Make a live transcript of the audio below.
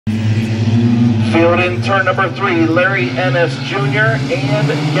Field in turn number 3, Larry Ennis Jr. and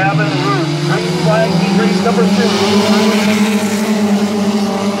Gavin Root. Green flag, heat race number 2.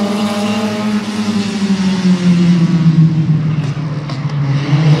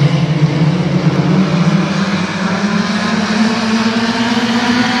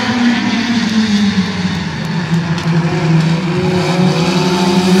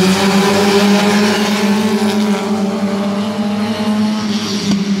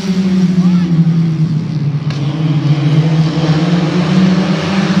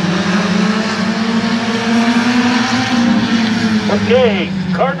 Okay,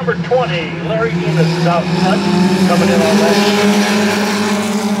 car number 20, Larry Enos is out front, coming in on that.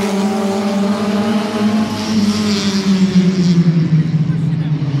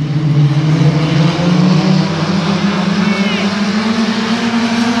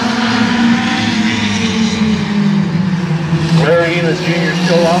 Larry Enos Jr.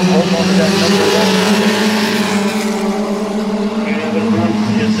 still out, holding on to that number 1. Gavin Root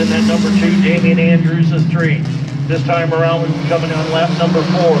is in that number 2, Damian Andrews is 3. This time around, we're coming on lap number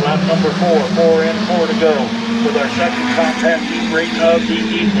 4. Lap number 4, 4 and 4 to go with our second compact heat race of the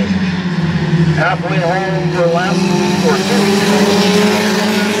evening. Halfway home for lap 2.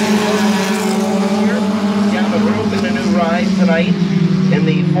 Gavin Root in a new ride tonight in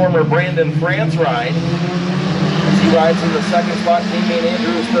the former Brandon France ride. As he rides in the second spot, Damian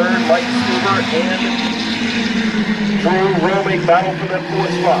Andrews third, Mike Stuber and Drew Robick battle for that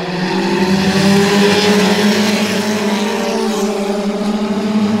 4th spot.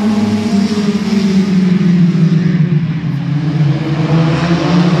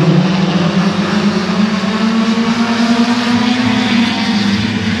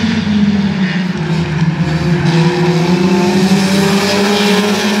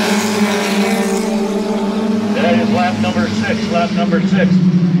 Lap number 6,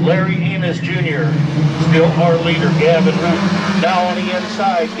 Larry Enos Jr. Still our leader, Gavin Root. Now on the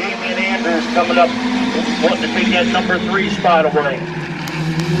inside, Damian Andrews coming up, wanting to take that number 3 spot away.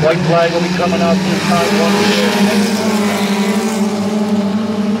 White flag will be coming out this time.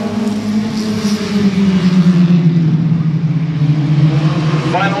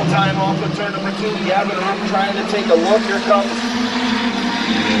 Final time off of turn number 2, Gavin Root trying to take a look. Here comes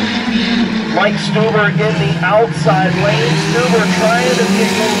Mike Stuber in the outside lane. Stuber trying to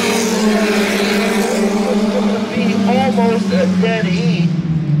take over. It's going to be almost a dead heat.